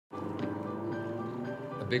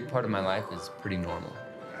big part of my life is pretty normal.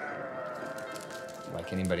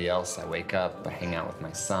 Like anybody else, I wake up, I hang out with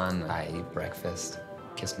my son, I eat breakfast,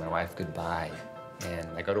 kiss my wife goodbye, and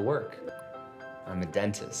I go to work. I'm a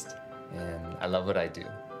dentist, and I love what I do.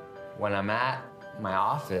 When I'm at my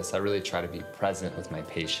office, I really try to be present with my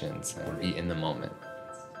patients and be in the moment.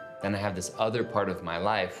 Then I have this other part of my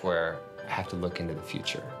life where I have to look into the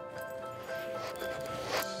future.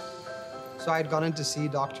 So I had gone in to see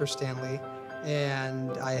Dr. Stanley,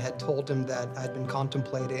 and I had told him that I'd been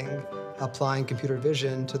contemplating applying computer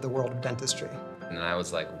vision to the world of dentistry. And I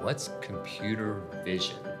was like, what's computer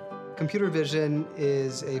vision? Computer vision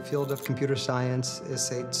is a field of computer science.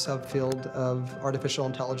 It's a subfield of artificial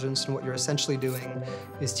intelligence, and what you're essentially doing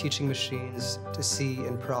is teaching machines to see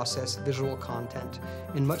and process visual content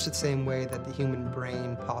in much the same way that the human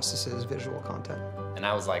brain processes visual content. And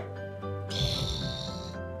I was like,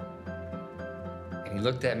 and he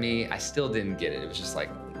looked at me. I still didn't get it. It was just like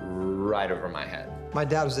right over my head. My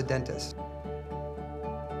dad was a dentist.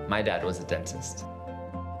 My dad was a dentist.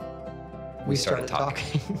 We started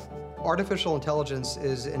talking. Artificial intelligence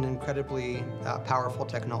is an incredibly powerful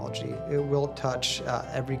technology. It will touch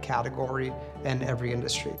every category and every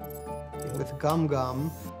industry. With Gum Gum,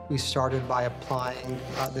 we started by applying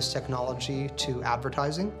this technology to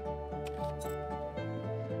advertising.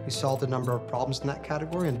 We solved a number of problems in that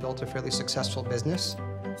category and built a fairly successful business.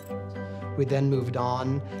 We then moved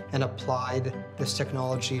on and applied this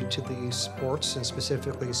technology to the sports and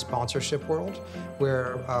specifically sponsorship world,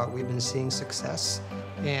 where we've been seeing success,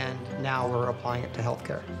 and now we're applying it to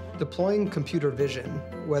healthcare. Deploying computer vision,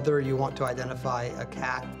 whether you want to identify a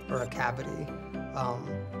cat or a cavity,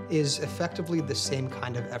 is effectively the same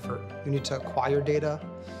kind of effort. You need to acquire data,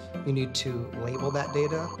 you need to label that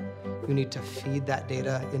data, you need to feed that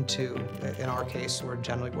data into, in our case, we're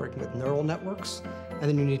generally working with neural networks, and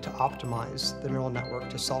then you need to optimize the neural network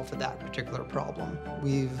to solve for that particular problem.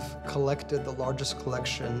 We've collected the largest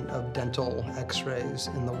collection of dental x-rays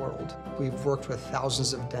in the world. We've worked with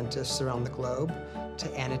thousands of dentists around the globe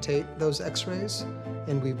to annotate those x-rays,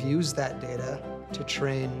 and we've used that data to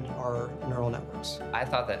train our neural networks. I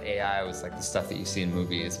thought that AI was like the stuff that you see in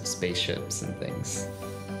movies with spaceships and things.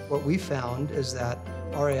 What we found is that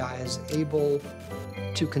our AI is able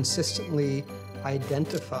to consistently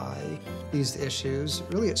identify these issues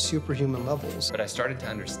really at superhuman levels. But I started to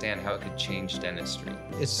understand how it could change dentistry.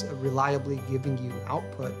 It's reliably giving you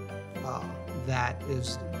output that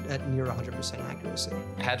is at near 100% accuracy.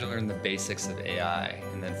 I had to learn the basics of AI,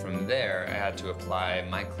 and then from there, I had to apply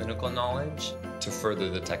my clinical knowledge to further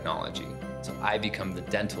the technology. So I become the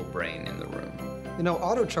dental brain in the room. You know,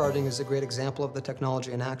 auto charting is a great example of the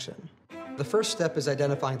technology in action. The first step is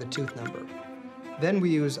identifying the tooth number. Then we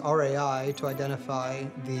use our AI to identify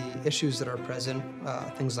the issues that are present,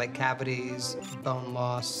 things like cavities, bone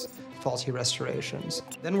loss, faulty restorations.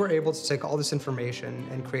 Then we're able to take all this information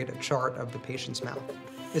and create a chart of the patient's mouth.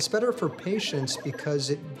 It's better for patients because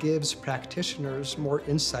it gives practitioners more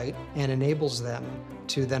insight and enables them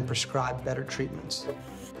to then prescribe better treatments.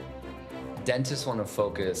 Dentists want to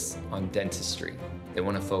focus on dentistry. They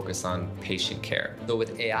want to focus on patient care. So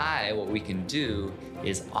with AI, what we can do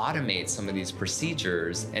is automate some of these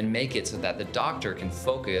procedures and make it so that the doctor can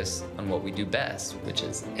focus on what we do best, which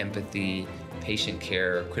is empathy, patient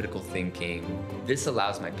care, critical thinking. This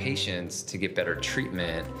allows my patients to get better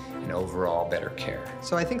treatment and overall better care.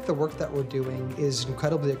 So I think the work that we're doing is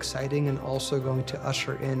incredibly exciting and also going to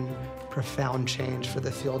usher in profound change for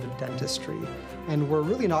the field of dentistry. And we're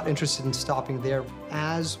really not interested in stopping there.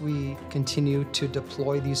 As we continue to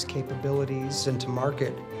deploy these capabilities into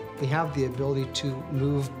market, we have the ability to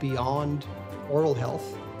move beyond oral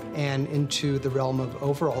health and into the realm of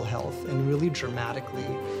overall health and really dramatically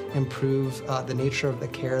improve the nature of the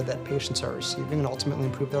care that patients are receiving and ultimately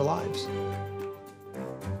improve their lives.